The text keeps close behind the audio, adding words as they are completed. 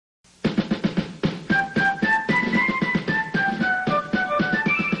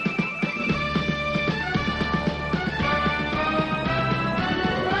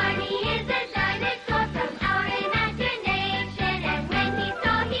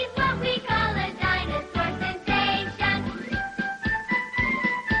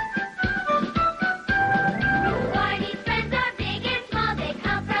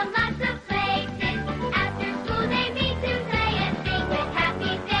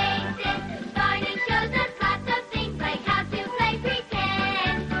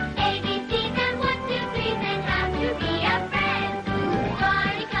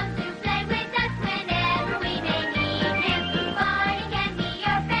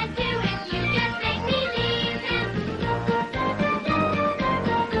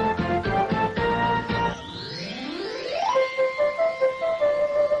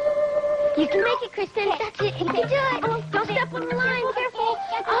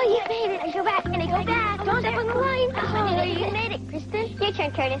like that. Don't step on the line. Oh, you made it, Kristen. Your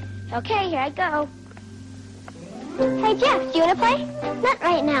turn, Curtis. Okay, here I go. Hey, Jeff, do you want to play? Not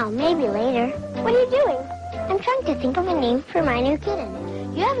right now. Maybe later. What are you doing? I'm trying to think of a name for my new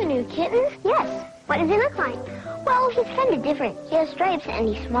kitten. You have a new kitten? Yes. What does he look like? Well, he's kind of different. He has stripes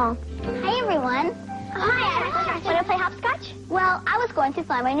and he's small. Hi, everyone. Hi. Want to play hopscotch? Well, I was going to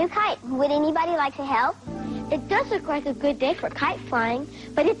fly my new kite. Would anybody like to help? It does look like a good day for kite flying,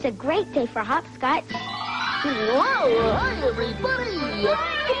 but it's a great day for hopscotch. Whoa! Hi, everybody!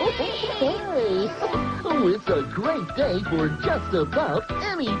 Hey! Oh, it's a great day for just about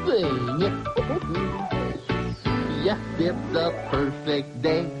anything. Yes, it's a perfect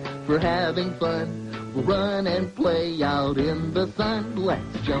day for having fun. We'll run and play out in the sun.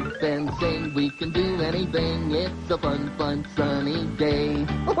 Let's jump and sing. We can do anything. It's a fun, fun, sunny day.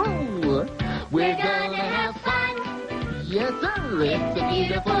 Oh, we're gonna have fun. Yes, sir. It's a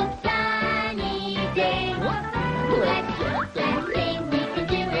beautiful sunny day. Let's jump and sing. We can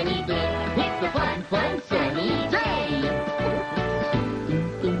do anything. It's a fun, fun, sunny day.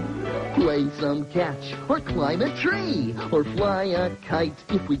 Play some catch, or climb a tree, or fly a kite.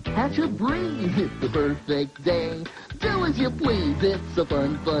 If we catch a breeze, it's the perfect day. Do as you please, it's a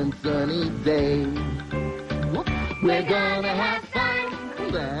fun, fun, sunny day. We're gonna have fun.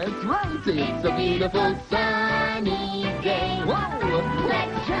 That's right, it's a beautiful sunny day. Whoa!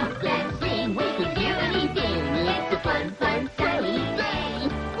 Let's jump and sing, we can do anything. It's a fun, fun, sunny day.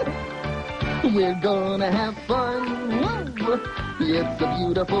 We're gonna have fun. Whoa! It's a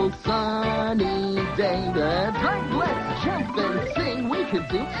beautiful sunny day. That's right, let's jump and sing. We can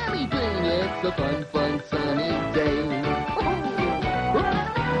do anything. It's a fun, fun, sunny day.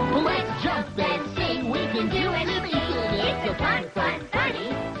 Let's jump and sing. We can do anything. It's a fun, fun, sunny,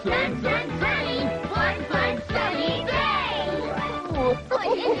 sunny, fun, fun, sunny day.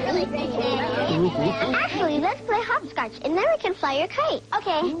 It's really great day. Actually, let's play hopscotch, and then we can fly your kite.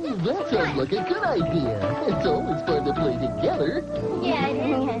 Okay. Ooh, that sounds like a good idea. It's always fun to play together. Yeah, it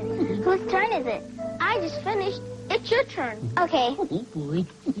is. Whose turn is it? I just finished. It's your turn. Okay. Oh, boy.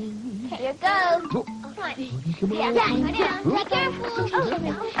 Here goes. Oh, Come on. come on. Yeah, be careful. Oh,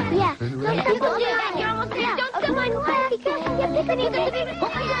 yeah. Turn Don't around. step on that. You're almost there. Don't step on that. Be careful. Way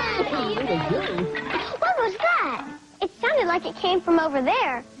to go. What was that? It sounded like it came from over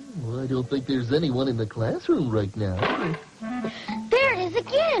there. Well, I don't think there's anyone in the classroom right now. There it is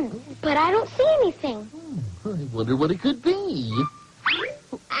again, but I don't see anything. I wonder what it could be.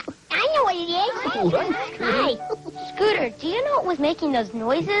 I know what it is. What? Hi. Scooter, do you know what was making those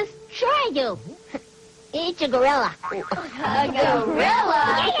noises? Sure I do. It's a gorilla. A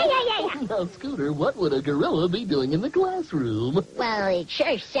gorilla? Yeah. Now, Scooter, what would a gorilla be doing in the classroom? Well, it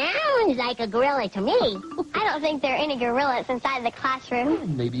sure sounds like a gorilla to me. I don't think there are any gorillas inside the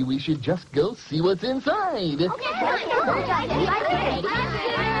classroom. Maybe we should just go see what's inside. Okay,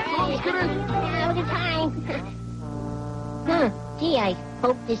 Scooter. Have a good time. Gee, I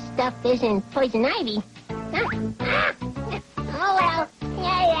hope this stuff isn't poison ivy. Ah. Oh, well.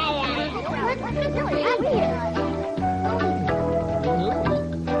 Yeah. What's it doing?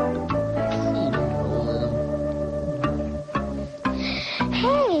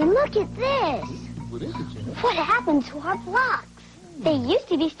 Hey, look at this. What is it, Jeff? What happened to our blocks? They used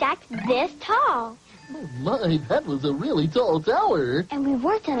to be stacked this tall, Oh, my, that was a really tall tower. and we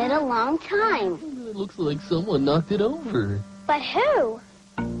worked on it a long time. It looks like someone knocked it over. But who?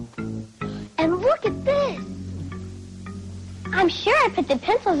 And look at this. I'm sure I put the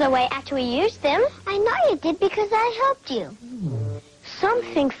pencils away after we used them. I know you did because I helped you.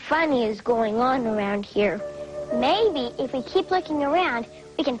 Something funny is going on around here. Maybe if we keep looking around,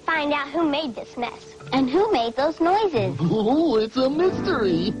 we can find out who made this mess. And who made those noises. Oh, it's a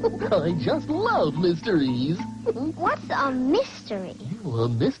mystery. I just love mysteries. What's a mystery? Well, a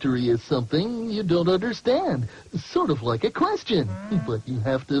mystery is something you don't understand. Sort of like a question. But you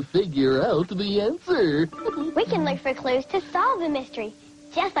have to figure out the answer. We can look for clues to solve the mystery,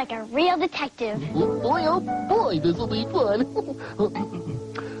 just like a real detective. Oh boy, this'll be fun.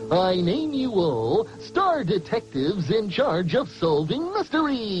 I name you all star detectives in charge of solving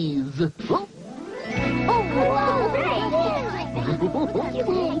mysteries. Oh.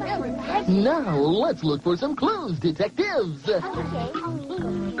 Now, let's look for some clues, detectives. Let's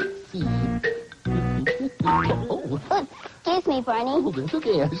see. Excuse me, Barney. Oh, that's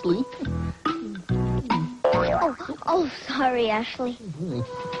okay, Ashley. Oh, sorry, Ashley.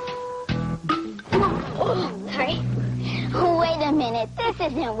 Sorry. Wait a minute. This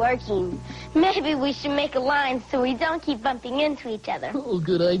isn't working. Maybe we should make a line so we don't keep bumping into each other. Oh,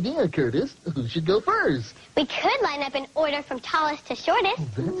 good idea, Curtis. Who should go first? We could line up in order from tallest to shortest.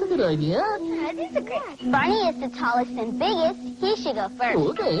 That's a good idea. That is a great. Barney is the tallest and biggest. He should go first. Oh,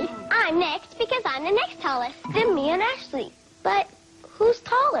 okay. I'm next because I'm the next tallest. Then me and Ashley. But who's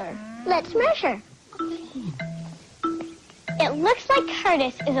taller? Let's measure. It looks like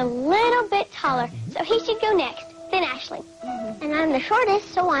Curtis is a little bit taller, so he should go next, then Ashley. And I'm the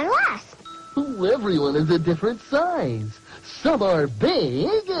shortest, so I'm last. Oh, everyone is a different size. Some are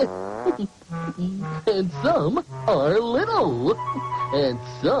big, and some are little, and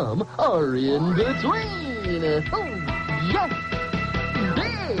some are in between. Oh, yes!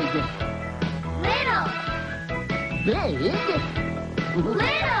 Big! Little. Big!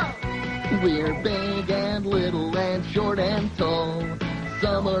 Little. We're big and little and short and tall.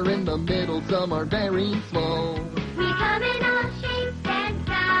 Some are in the middle, some are very small. We come in all shapes and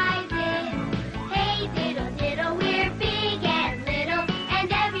sizes. Hey, diddle, diddle, we're big and little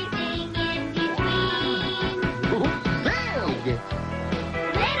and everything in between. Big!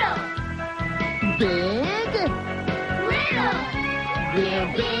 Little. Big! Little. We're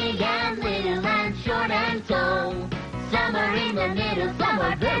big and little and short and tall. Some are in the middle, some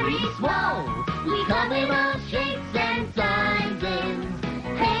are very small. We come in all shapes and sizes.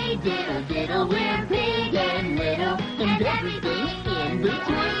 Hey, diddle, diddle, we're big and little and everything in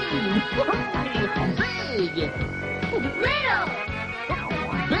between. Big! Little. Big! Little.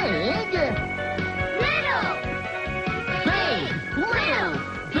 Big! Little! Big! Little!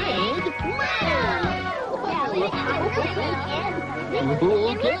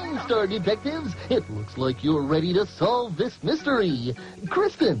 Okay, Star Detectives, it looks like you're ready to solve this mystery.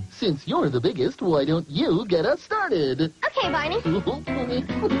 Kristen, since you're the biggest, why don't you get us started? Okay, Barney.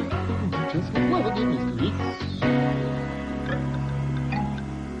 Just love a good mystery.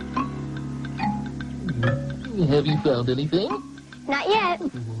 Have you found anything? Not yet.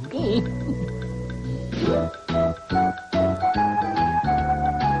 Okay.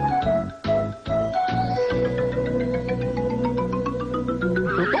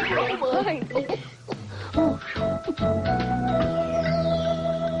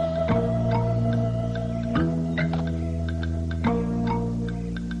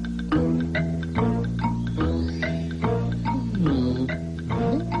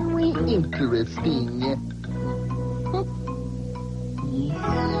 Very interesting.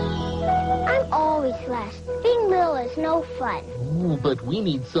 I'm always last. Being little is no fun. Oh, but we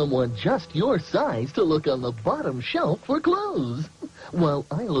need someone just your size to look on the bottom shelf for clues. While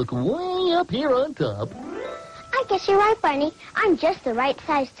I look way up here on top. I guess you're right, Barney. I'm just the right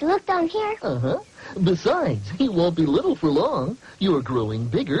size to look down here. Uh-huh. Besides, he won't be little for long. You're growing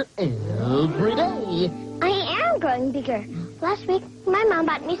bigger every day. I am growing bigger. Last week, my mom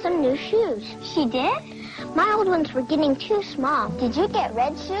bought me some new shoes. She did? My old ones were getting too small. Did you get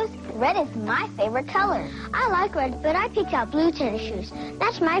red shoes? Red is my favorite color. I like red, but I picked out blue tennis shoes.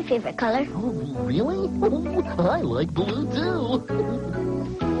 That's my favorite color. Oh, really? I like blue, too.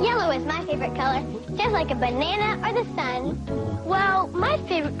 Yellow is my favorite color, just like a banana or the sun. Well, my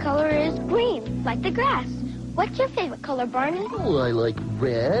favorite color is green, like the grass. What's your favorite color, Barney? Oh, I like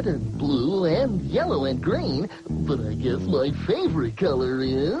red and blue and yellow and green, but I guess my favorite color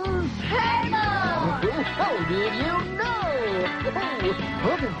is... Purple! How did you know?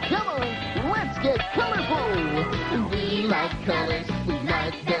 Oh, okay, come on, let's get colorful. We like colors, we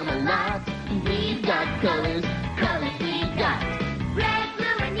like them a lot. We've got colors, colors we've got. Red,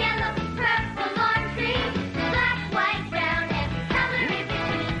 blue, and yellow, purple, orange, green, black, white, brown, every color in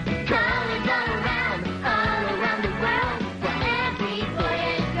between. Colors all around the world, for every boy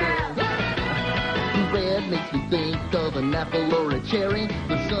and girl. Red makes me think of an apple or a cherry,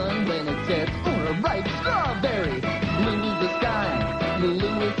 the sun when it sets, or a ripe strawberry. Blue is the sky, blue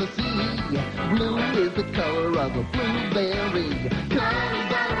is the sea, blue is the color of a blueberry.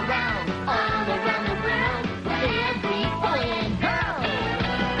 Colors all around the world, for every boy and girl.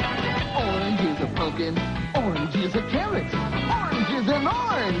 Orange is a pumpkin, orange is a carrot, orange is an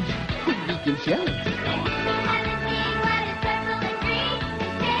orange. We can share it. Haven't seen what is purple and green?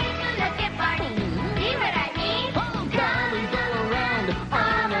 Take a look at Barney. See what I mean? Oh, colors all around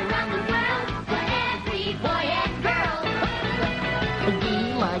the world, For every boy and girl. We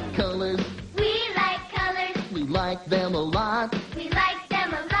like colors, We like colors. we like them a lot. We like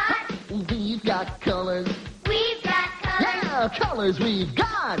them a lot. We've got colors, We've got colors. yeah, colors we've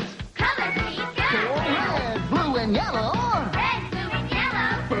got. Colors we've got. Red, blue, and yellow. Red, blue, and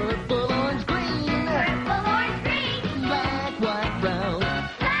yellow. Purple, orange, green. Purple, orange, green. Black, white, brown.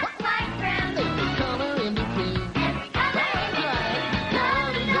 Black, white, brown. Every color in between. Every color in between.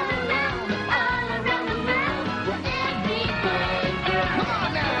 Colors all around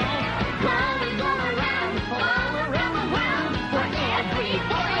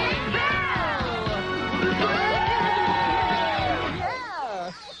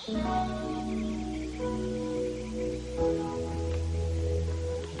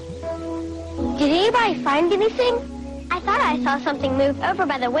you find anything? I thought I saw something move over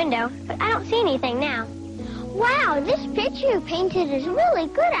by the window, but I don't see anything now. Wow, this picture you painted is really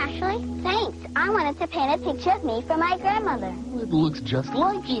good, Ashley. Thanks. I wanted to paint a picture of me for my grandmother. It looks just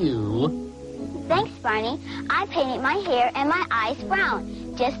like you. Thanks, Barney. I painted my hair and my eyes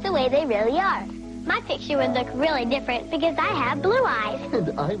brown, just the way they really are. My picture would look really different because I have blue eyes.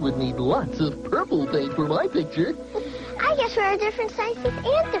 And I would need lots of purple paint for my picture. I guess we're different sizes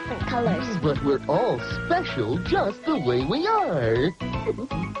and different colors. But we're all special just the way we are.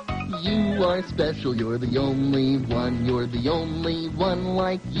 You are special, you're the only one. You're the only one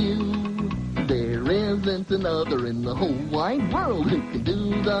like you. There isn't another in the whole wide world who can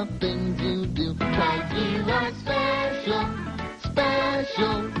do the things you do. 'Cause you are special,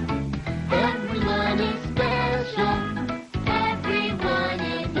 special. Everyone is special. Everyone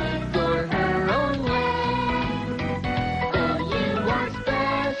in his or her own way. Oh, you are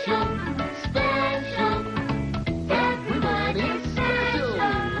special, special. Everyone is special.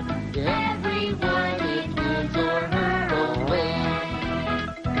 Everyone in his or her own way.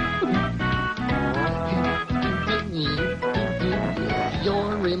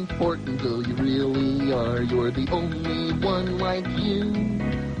 You're important, though you really are. You're the only one like you.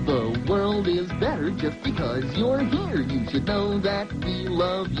 The world is better just because you're here. You should know that we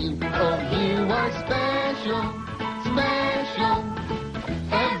love you. Oh, you are special, special.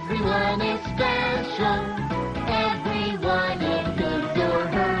 Everyone is special. Everyone in his or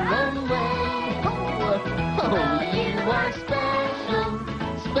her own way. Oh, you are special,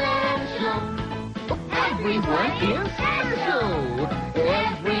 special. Everyone is special.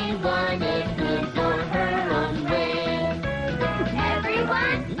 Everyone in his or her own way.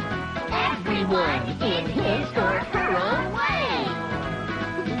 Everyone in his or her own way.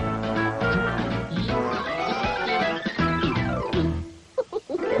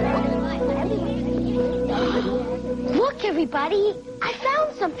 Look, everybody, I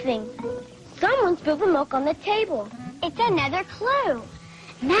found something. Someone spilled the milk on the table. It's another clue.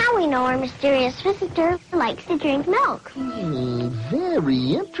 Now we know our mysterious visitor likes to drink milk.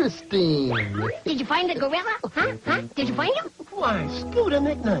 Very interesting. Did you find the gorilla? Huh? Did you find him? Why, Scooter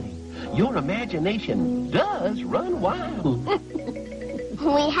McNutty, your imagination does run wild.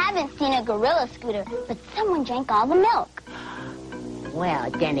 We haven't seen a gorilla, Scooter, but someone drank all the milk.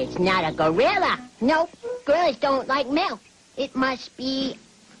 Well, then it's not a gorilla. Nope, gorillas don't like milk. It must be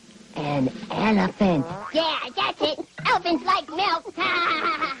an elephant. Yeah, that's it. Elephants like milk.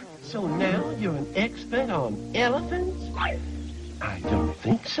 So now you're an expert on elephants? I don't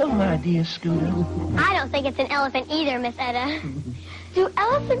think so, my dear Scooter. I don't think it's an elephant either, Miss Etta. Do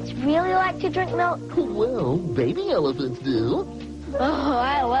elephants really like to drink milk? Well, baby elephants do. Oh,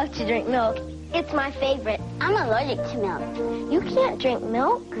 I love to drink milk. It's my favorite. I'm allergic to milk. You can't drink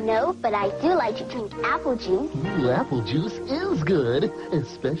milk? No, but I do like to drink apple juice. Ooh, apple juice is good,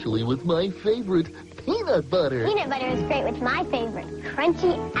 especially with my favorite, peanut butter. Peanut butter is great with my favorite,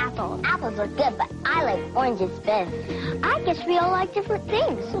 crunchy apples. Apples are good, but I like oranges best. I guess we all like different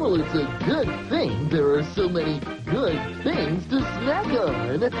things. Well, it's a good thing there are so many good things to snack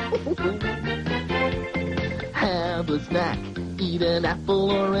on. Have a snack. Eat an apple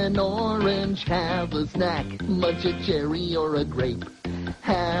or an orange. Have a snack. Munch a cherry or a grape.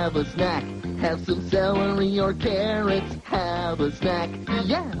 Have a snack. Have some celery or carrots. Have a snack.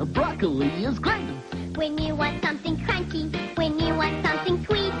 Yeah, broccoli is great. When you want something crunchy, when you want something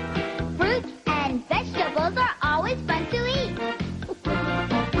sweet, fruits and vegetables are always fun to eat.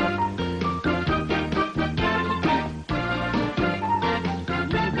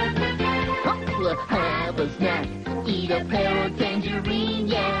 Have a snack. Eat a pear or tangerine.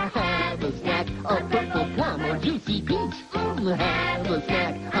 Yeah, have a snack. A purple plum or juicy peach. Have a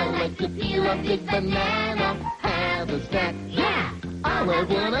snack. I like to peel a big banana. Have a snack. Yeah, I'll have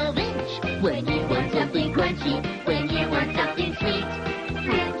one of each. When you want something crunchy, when you want something sweet,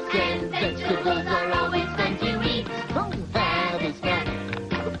 fruits and vegetables are always fun to eat. Oh, have a snack.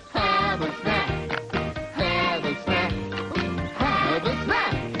 Have a snack. Have a snack. Have a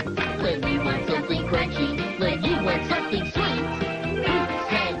snack. When you want something crunchy, when you want something sweet,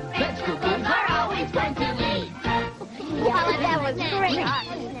 fruits and vegetables are always fun to eat. Yeah, that was great.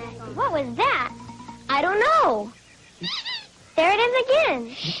 What was that? I don't know. There it is again.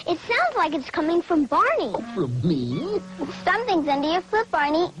 It sounds like it's coming from Barney. From me? Something's under your foot,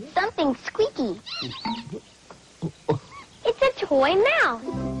 Barney. Something's squeaky. It's a toy mouse.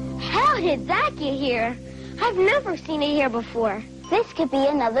 How did that get here? I've never seen it here before. This could be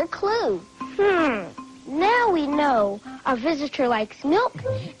another clue. Now we know our visitor likes milk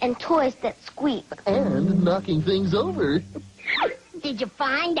and toys that squeak. And knocking things over. Did you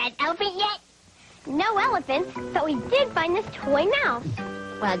find that elephant yet? No elephants, but we did find this toy mouse.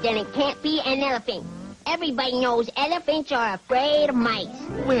 Well, then it can't be an elephant. Everybody knows elephants are afraid of mice.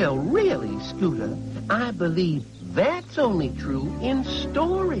 Well, really, Scooter, I believe that's only true in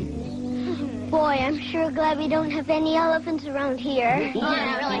stories. Boy, I'm sure glad we don't have any elephants around here. Well,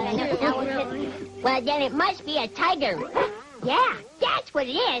 then it must be a tiger. Yeah, that's what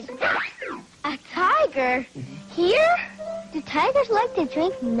it is. A tiger? Here? Do tigers like to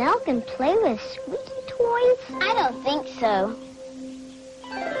drink milk and play with squeaky toys? I don't think so.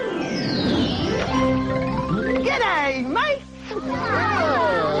 G'day, mate.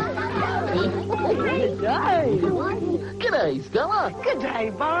 G'day, Stella. Good day,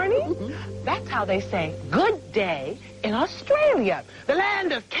 Barney. That's how they say good day in Australia, the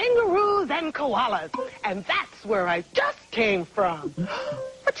land of kangaroos and koalas. And that's where I just came from.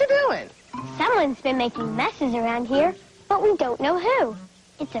 What you doing? Someone's been making messes around here, but we don't know who.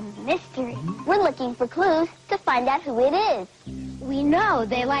 It's a mystery. We're looking for clues to find out who it is. We know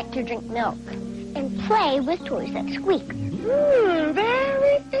they like to drink milk and play with toys that squeak.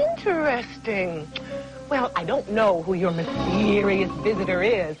 Very interesting. Well, I don't know who your mysterious visitor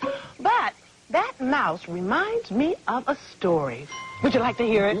is, but that mouse reminds me of a story. Would you like to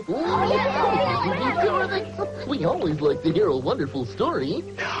hear it? We always like to hear a wonderful story.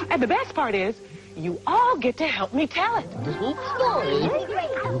 And the best part is, you all get to help me tell it. Story.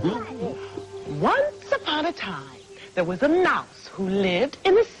 Once upon a time, there was a mouse who lived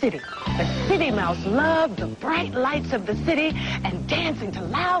in the city. The city mouse loved the bright lights of the city and dancing to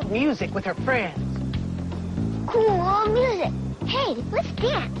loud music with her friends. Cool music. Hey, let's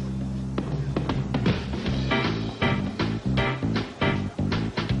dance.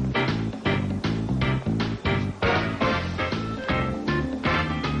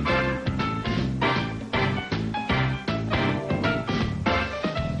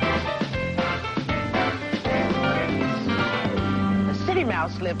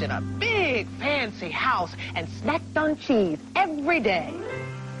 Mouse lived in a big fancy house and snacked on cheese every day.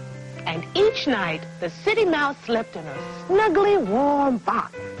 And each night, the city mouse slept in a snugly warm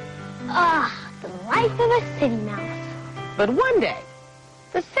box. The life of a city mouse. But one day,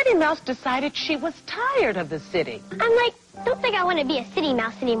 the city mouse decided she was tired of the city. Don't think I want to be a city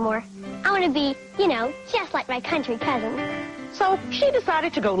mouse anymore. I want to be, just like my country cousin. So she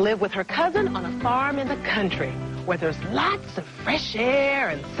decided to go live with her cousin on a farm in the country, where there's lots of fresh air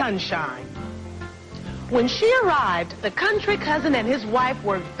and sunshine. When she arrived, the country cousin and his wife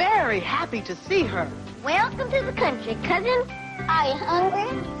were very happy to see her. Welcome to the country, cousin. Are you hungry?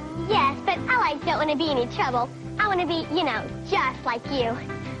 Yes, but I don't want to be any trouble. I want to be, just like you.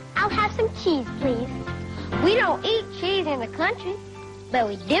 I'll have some cheese, please. We don't eat cheese in the country, but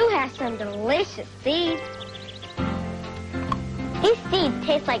we do have some delicious seeds. These seeds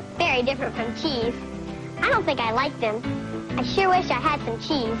taste like very different from cheese. I don't think I like them. I sure wish I had some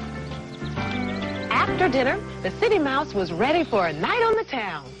cheese. After dinner, the city mouse was ready for a night on the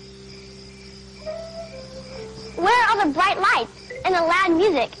town. Where are all the bright lights and the loud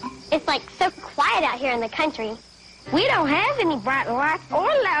music? It's so quiet out here in the country. We don't have any bright lights or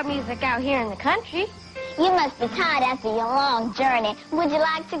loud music out here in the country. You must be tired after your long journey. Would you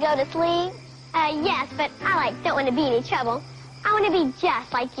like to go to sleep? Yes, but I don't want to be any trouble. I want to be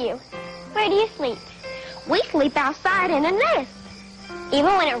just like you. Where do you sleep? We sleep outside in a nest.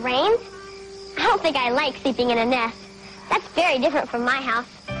 Even when it rains? I don't think I like sleeping in a nest. That's very different from my house.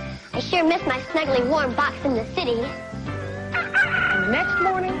 I sure miss my snugly warm box in the city. And the next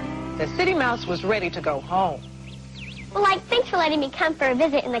morning, the city mouse was ready to go home. Well, thanks for letting me come for a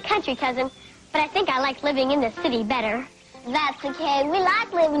visit in the country, cousin, but I think I like living in the city better. That's okay. We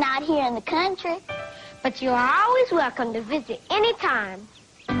like living out here in the country. But you're always welcome to visit any time.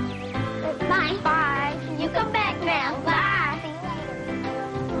 Bye. Bye. You come back now. Bye.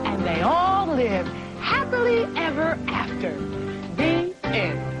 And they all lived happily ever after. The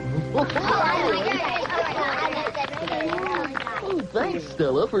end. Thanks,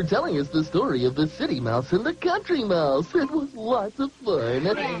 Stella, for telling us the story of the city mouse and the country mouse. It was lots of fun.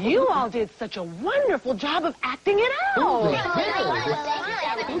 And you all did such a wonderful job of acting it out.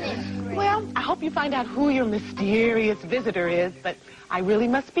 Well, I hope you find out who your mysterious visitor is, but I really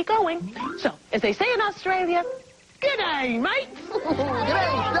must be going. So, as they say in Australia, good day, mates. Good day,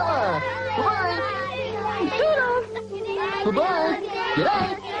 Stella. Bye-bye. Bye-bye. Good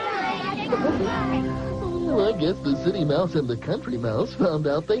day. Well, I guess the city mouse and the country mouse found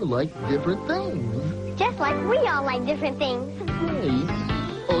out they like different things. Just like we all like different things. Hey,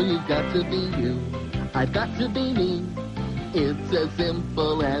 oh, you've got to be you. I've got to be me. It's as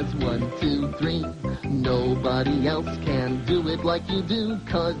simple as 1, 2, 3. Nobody else can do it like you do,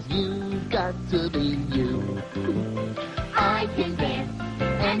 'cause you've got to be you. I can dance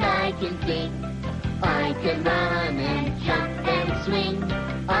and I can sing. I can run and jump and swing.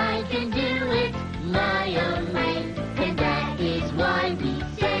 I can do it my own way, and that is why we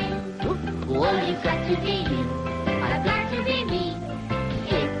sing. Oh, you've got to be you. I've got to be me.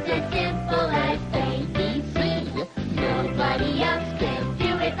 It's as simple as ABC. Nobody else can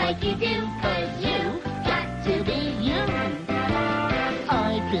do it like you do, 'cause you've got to be you.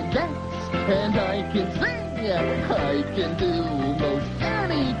 I can dance and I can sing. I can do most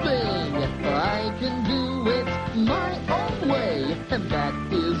anything. I can do it my own way, and that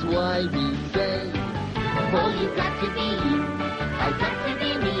is why we say, oh, you've got to be you. I've got to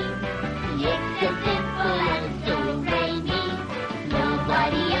be me. It's as simple as do-re-mi.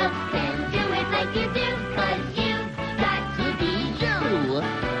 Nobody else can do it like you do, 'cause you've got to be you.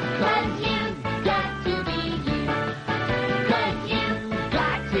 'Cause you've got to be you. 'Cause you've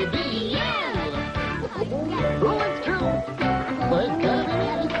got to be you. Oh, it's true. I've got it.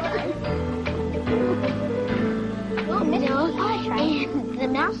 Oh, and the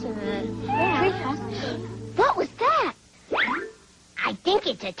mouse in the treehouse. What was that? I think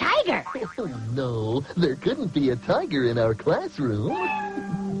it's a tiger. Oh, no, there couldn't be a tiger in our classroom.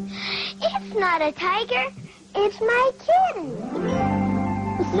 It's not a tiger. It's my kitten.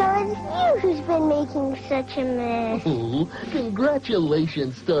 So it's you who's been making such a mess. Oh,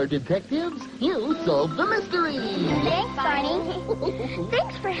 congratulations, Star Detectives. You solved the mystery. Thanks, Barney.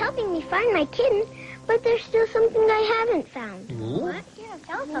 Thanks for helping me find my kitten, but there's still something I haven't found. What? Yeah,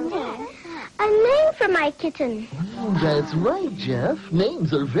 tell us something. A name for my kitten. That's right, Jeff.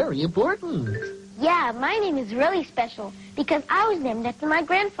 Names are very important. Yeah, my name is really special because I was named after my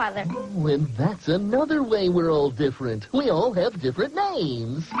grandfather. Oh, and that's another way we're all different. We all have different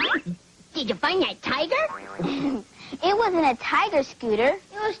names. Did you find that tiger? It wasn't a tiger, Scooter.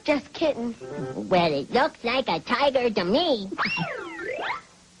 It was just kitten. Well, it looks like a tiger to me.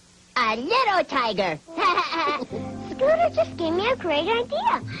 A little tiger. Scooter just gave me a great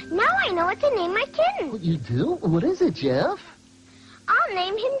idea. Now I know what to name my kitten. You do? What is it, Jeff? I'll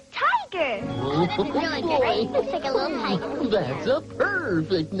name him Tiger. Really good. Looks like a little tiger. That's a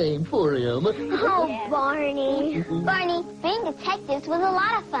perfect name for him. Oh, Barney. Barney, being detectives was a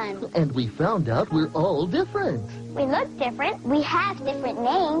lot of fun. And we found out we're all different. We look different, we have different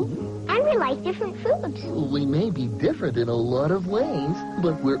names, and we like different foods. We may be different in a lot of ways,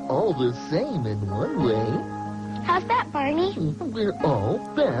 but we're all the same in one way. How's that, Barney? We're all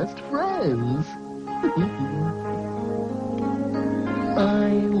best friends. I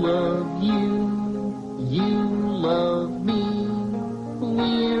love you, you love me.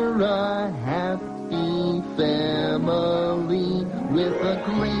 We're a happy family with a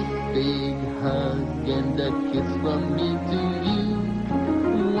great big hug and a kiss from me to you.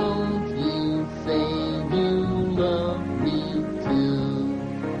 Won't you say you love me too?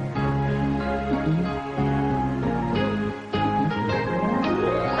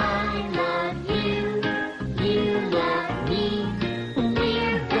 I love you, you love me.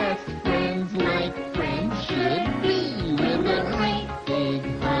 We're best friends like friends should be. With a great big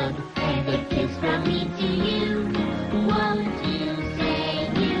hug and a kiss from me to you. Won't you say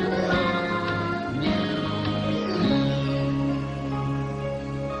you love me?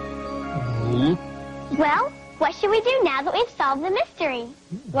 Well, what should we do now that we've solved the mystery?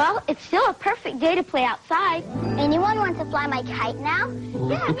 Well, it's still a perfect day to play outside. Anyone want to fly my kite now?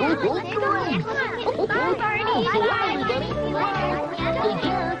 Let's go. Bye, Barney. Bye, everybody. Take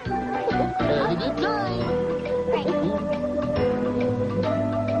care. Have a good time.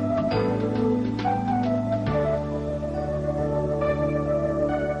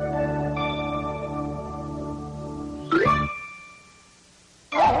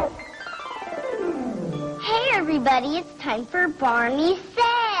 Hey, everybody, it's time for Barney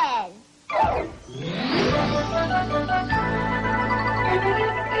Says.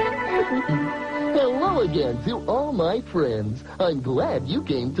 Hello again to all my friends. I'm glad you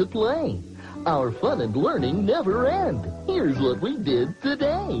came to play. Our fun and learning never end. Here's what we did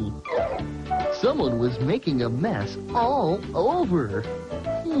today. Someone was making a mess all over.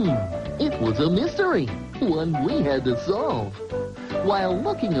 It was a mystery, one we had to solve. While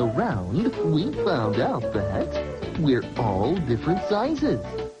looking around, we found out that we're all different sizes.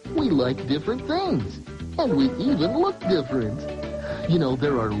 We like different things, and we even look different. You know,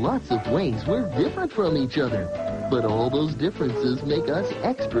 there are lots of ways we're different from each other, but all those differences make us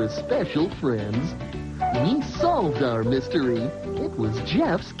extra special friends. We solved our mystery. It was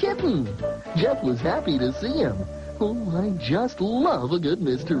Jeff's kitten. Jeff was happy to see him. Oh, I just love a good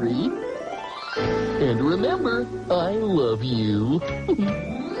mystery. And remember, I love you.